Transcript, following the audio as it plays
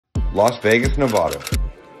Las Vegas, Nevada,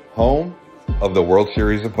 home of the World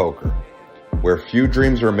Series of Poker, where few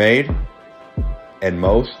dreams are made and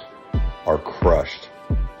most are crushed.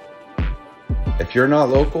 If you're not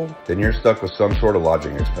local, then you're stuck with some sort of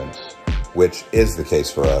lodging expense, which is the case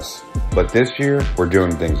for us. But this year, we're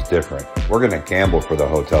doing things different. We're gonna gamble for the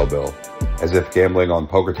hotel bill, as if gambling on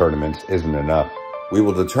poker tournaments isn't enough. We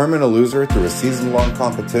will determine a loser through a season-long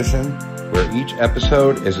competition where each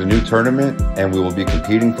episode is a new tournament and we will be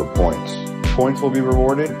competing for points. Points will be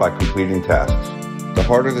rewarded by completing tasks. The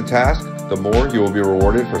harder the task, the more you will be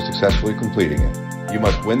rewarded for successfully completing it. You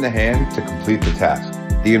must win the hand to complete the task.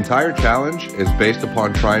 The entire challenge is based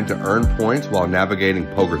upon trying to earn points while navigating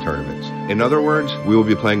poker tournaments. In other words, we will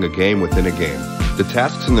be playing a game within a game. The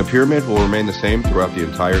tasks in the pyramid will remain the same throughout the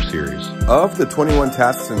entire series. Of the 21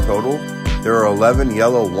 tasks in total, there are 11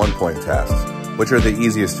 yellow 1-point tasks, which are the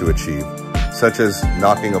easiest to achieve, such as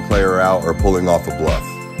knocking a player out or pulling off a bluff.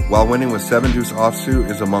 While winning with 7-deuce offsuit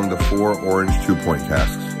is among the 4 orange 2-point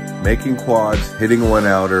tasks. Making quads, hitting a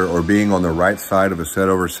 1-outer, or being on the right side of a set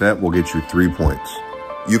over set will get you 3 points.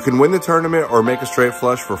 You can win the tournament or make a straight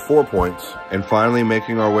flush for 4 points. And finally,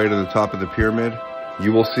 making our way to the top of the pyramid,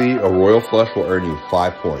 you will see a royal flush will earn you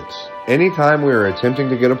 5 points. Anytime we are attempting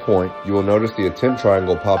to get a point, you will notice the attempt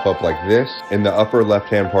triangle pop up like this in the upper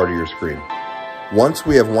left-hand part of your screen. Once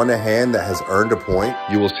we have won a hand that has earned a point,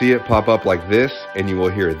 you will see it pop up like this and you will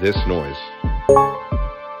hear this noise.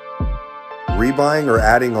 Rebuying or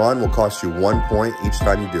adding on will cost you 1 point each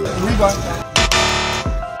time you do it. Rebuy.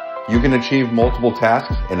 You can achieve multiple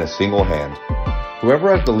tasks in a single hand.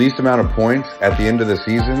 Whoever has the least amount of points at the end of the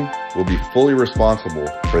season will be fully responsible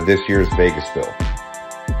for this year's Vegas bill.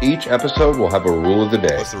 Each episode will have a rule of the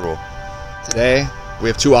day. What's the rule? Today, we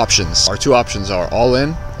have 2 options. Our 2 options are all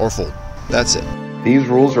in or fold. That's it. These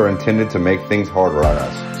rules are intended to make things harder on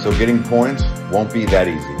us, so getting points won't be that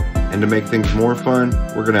easy. And to make things more fun,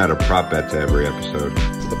 we're gonna add a prop bet to every episode.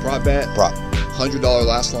 For the prop bet, $100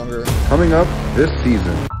 lasts longer. Coming up this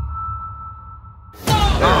season.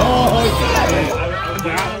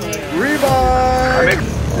 Rebuy!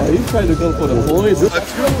 Oh, you tried to go for the boys. A 2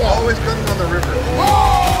 always comes on the river.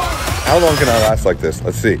 How long can I last like this?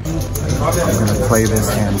 Let's see. I'm gonna play this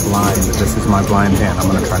hand blind. This is my blind hand. I'm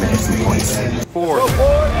gonna try to hit some points. 4.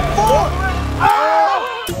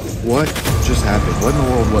 What just happened? What in the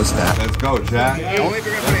world was that? Let's go, Jack. Only if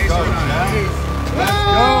you're gonna play ace or nine. Let's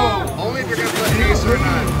go. Only if you're gonna play ace or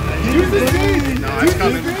nine. No, it's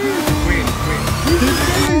coming. Queen.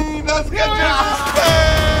 Let's get Jack.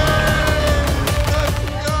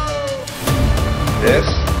 This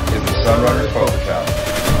is the Sunrunner